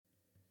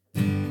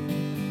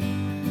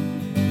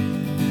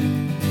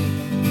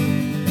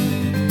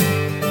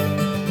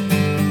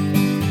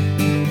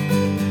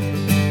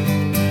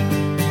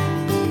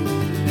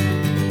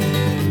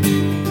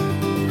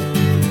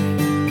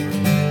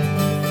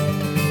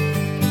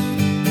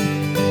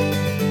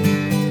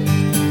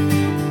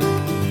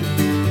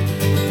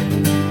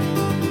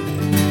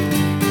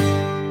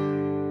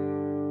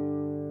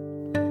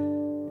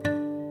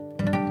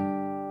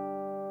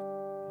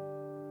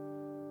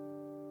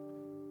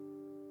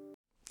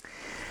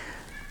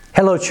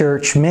Hello,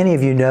 church. Many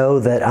of you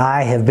know that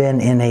I have been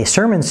in a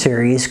sermon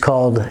series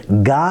called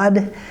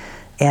God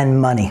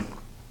and Money.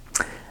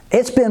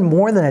 It's been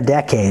more than a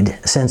decade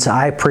since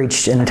I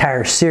preached an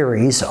entire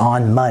series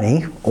on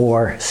money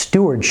or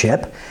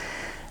stewardship,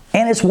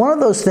 and it's one of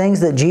those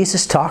things that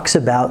Jesus talks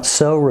about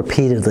so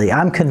repeatedly.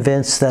 I'm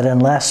convinced that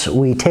unless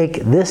we take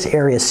this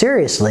area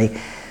seriously,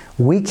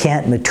 we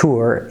can't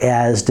mature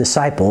as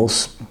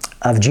disciples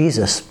of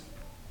Jesus.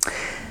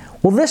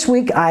 Well, this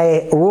week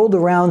I rolled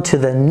around to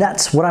the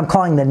nuts, what I'm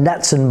calling the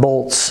nuts and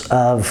bolts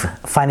of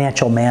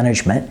financial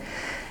management.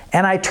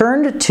 And I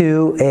turned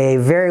to a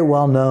very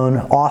well-known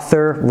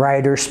author,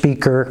 writer,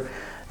 speaker,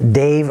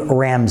 Dave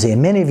Ramsey.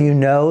 And many of you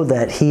know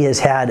that he has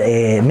had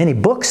many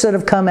books that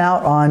have come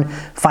out on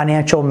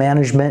financial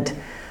management.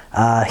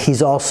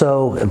 He's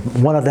also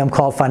one of them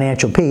called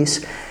Financial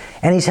Peace.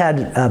 And he's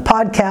had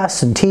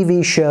podcasts and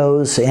TV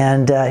shows,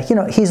 and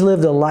he's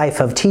lived a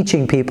life of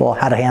teaching people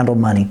how to handle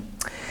money.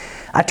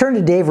 I turned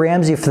to Dave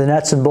Ramsey for the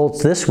nuts and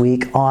bolts this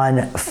week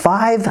on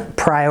 5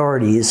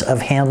 priorities of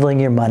handling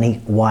your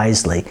money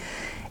wisely.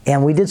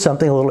 And we did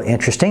something a little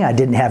interesting. I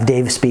didn't have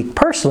Dave speak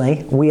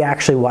personally. We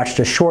actually watched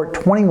a short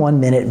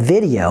 21-minute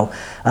video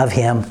of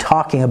him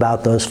talking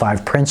about those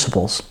 5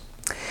 principles.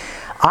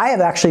 I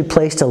have actually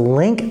placed a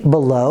link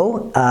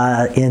below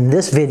in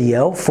this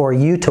video for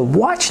you to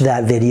watch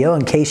that video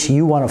in case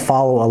you want to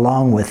follow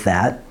along with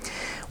that.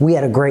 We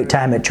had a great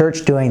time at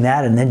church doing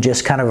that and then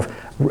just kind of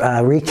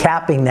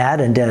recapping that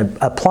and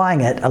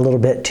applying it a little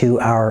bit to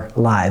our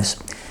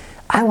lives.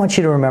 I want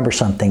you to remember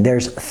something.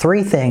 There's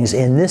 3 things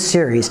in this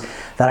series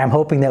that I'm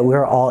hoping that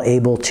we're all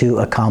able to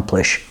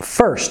accomplish.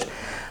 First,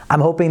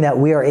 I'm hoping that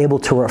we are able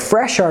to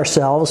refresh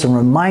ourselves and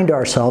remind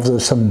ourselves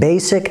of some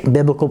basic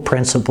biblical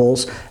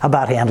principles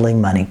about handling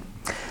money.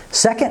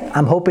 Second,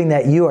 I'm hoping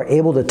that you are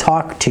able to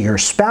talk to your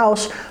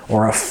spouse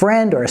or a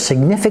friend or a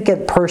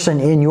significant person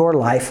in your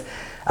life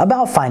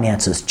about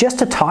finances, just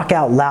to talk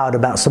out loud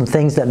about some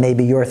things that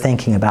maybe you're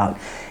thinking about.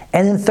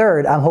 And then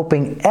third, I'm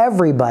hoping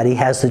everybody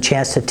has the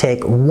chance to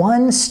take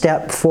one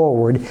step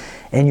forward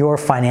in your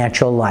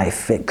financial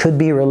life. It could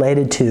be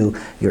related to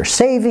your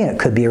saving, it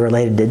could be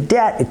related to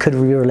debt, it could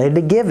be related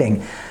to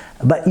giving.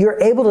 But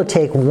you're able to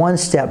take one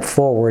step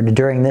forward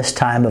during this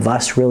time of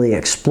us really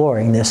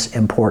exploring this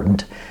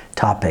important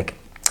topic.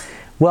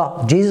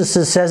 Well,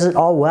 Jesus says it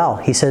all well.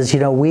 He says,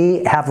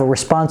 we have a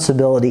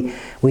responsibility.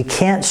 We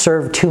can't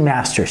serve 2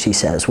 masters, he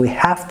says. We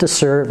have to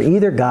serve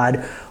either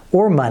God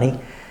or money.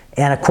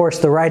 And of course,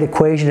 the right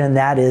equation in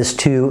that is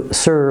to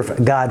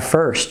serve God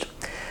first.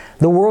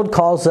 The world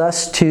calls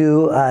us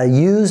to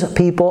use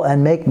people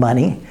and make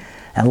money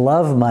and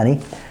love money.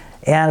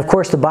 And of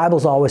course, the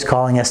Bible's always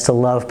calling us to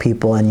love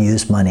people and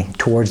use money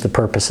towards the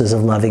purposes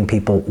of loving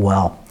people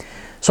well.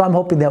 So I'm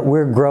hoping that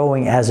we're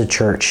growing as a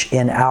church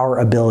in our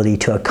ability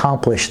to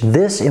accomplish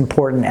this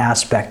important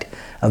aspect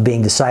of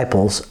being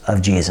disciples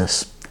of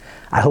Jesus.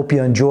 I hope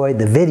you enjoyed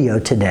the video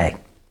today.